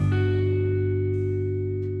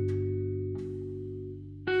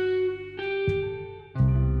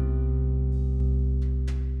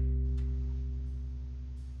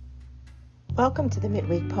Welcome to the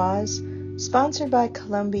Midweek Pause, sponsored by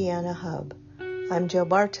Columbiana Hub. I'm Jill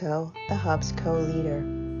Bartow, the Hub's co-leader.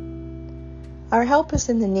 Our help is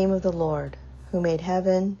in the name of the Lord, who made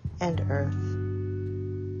heaven and earth.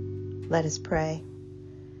 Let us pray.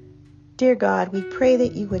 Dear God, we pray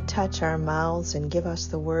that you would touch our mouths and give us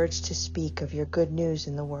the words to speak of your good news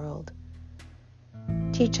in the world.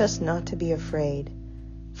 Teach us not to be afraid,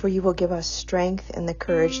 for you will give us strength and the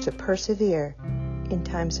courage to persevere in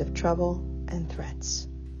times of trouble and threats.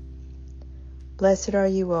 Blessed are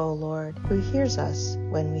you, O Lord, who hears us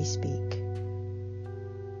when we speak.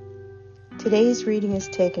 Today's reading is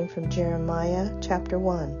taken from Jeremiah chapter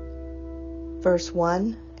 1, verse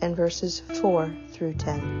 1 and verses 4 through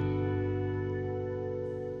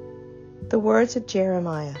 10. The words of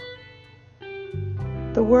Jeremiah.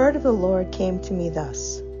 The word of the Lord came to me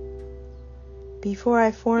thus. Before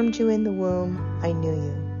I formed you in the womb, I knew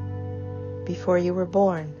you. Before you were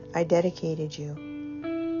born, I dedicated you.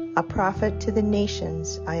 A prophet to the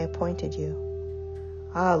nations, I appointed you.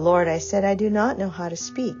 Ah, Lord, I said, I do not know how to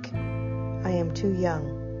speak. I am too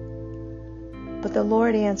young. But the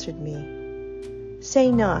Lord answered me,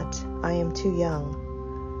 say not, I am too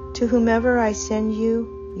young. To whomever I send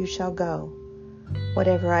you, you shall go.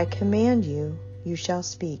 Whatever I command you, you shall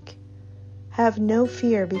speak. Have no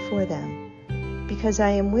fear before them, because I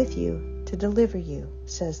am with you to deliver you,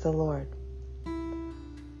 says the Lord.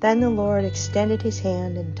 Then the Lord extended his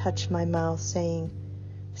hand and touched my mouth, saying,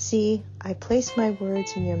 see, I place my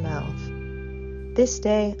words in your mouth. This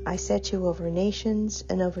day I set you over nations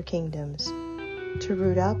and over kingdoms, to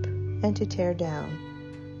root up and to tear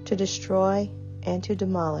down, to destroy and to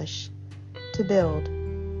demolish, to build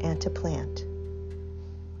and to plant.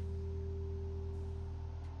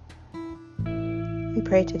 We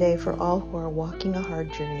pray today for all who are walking a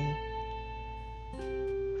hard journey,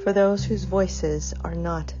 for those whose voices are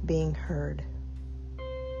not being heard,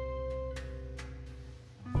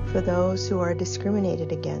 for those who are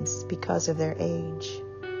discriminated against because of their age,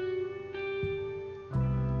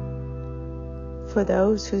 for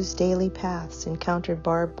those whose daily paths encountered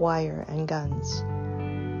barbed wire and guns,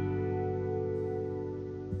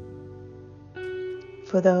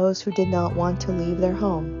 for those who did not want to leave their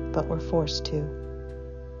home but were forced to,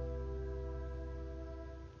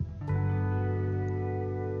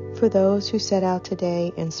 for those who set out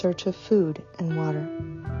today in search of food and water,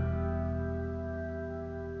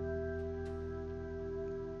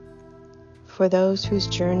 for those whose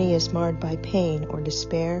journey is marred by pain or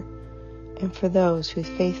despair, and for those who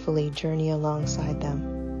faithfully journey alongside them.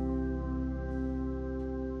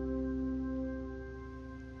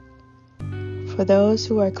 For those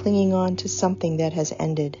who are clinging on to something that has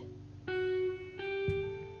ended,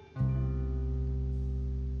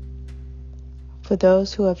 for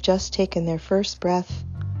those who have just taken their first breath,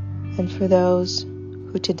 and for those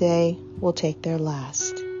who today will take their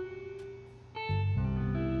last.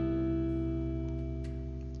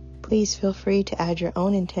 Please feel free to add your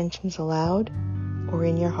own intentions aloud or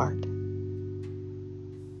in your heart.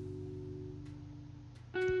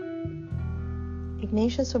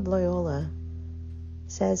 Ignatius of Loyola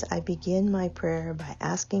says, I begin my prayer by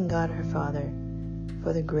asking God our Father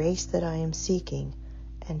for the grace that I am seeking,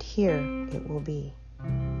 and here it will be.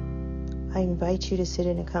 I invite you to sit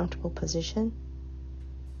in a comfortable position.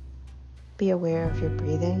 Be aware of your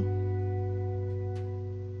breathing.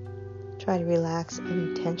 Try to relax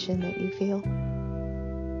any tension that you feel.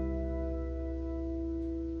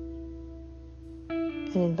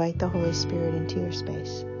 And invite the Holy Spirit into your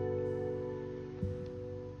space.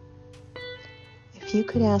 If you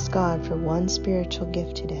could ask God for one spiritual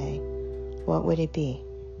gift today, what would it be?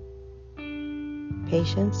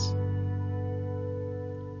 Patience,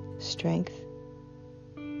 strength,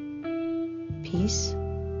 peace,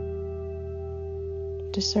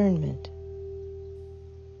 discernment,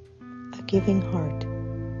 a giving heart,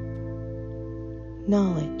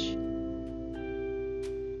 knowledge,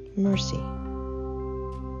 mercy.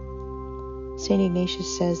 St.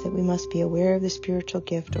 Ignatius says that we must be aware of the spiritual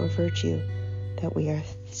gift or virtue that we are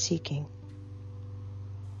seeking.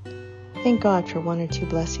 Thank God for one or two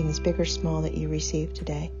blessings, big or small, that you received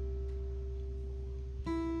today.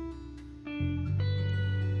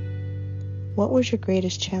 What was your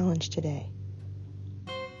greatest challenge today?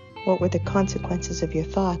 What were the consequences of your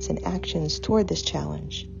thoughts and actions toward this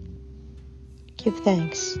challenge? Give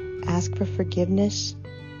thanks, ask for forgiveness,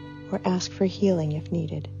 or ask for healing if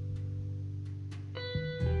needed.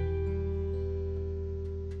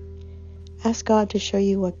 Ask God to show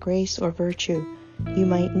you what grace or virtue you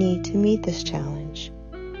might need to meet this challenge.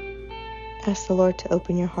 Ask the Lord to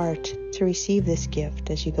open your heart to receive this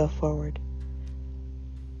gift as you go forward.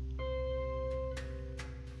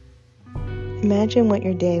 Imagine what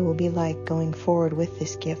your day will be like going forward with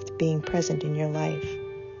this gift being present in your life.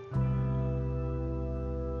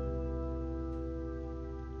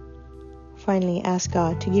 Finally, ask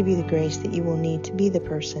God to give you the grace that you will need to be the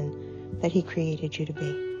person that He created you to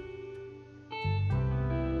be.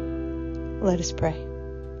 Let us pray.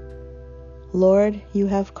 Lord, you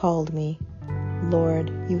have called me.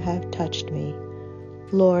 Lord, you have touched me.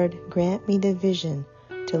 Lord, grant me the vision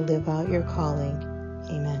to live out your calling.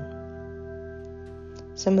 Amen.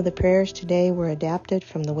 Some of the prayers today were adapted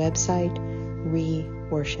from the website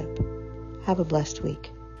Re-Worship. Have a blessed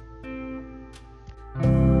week.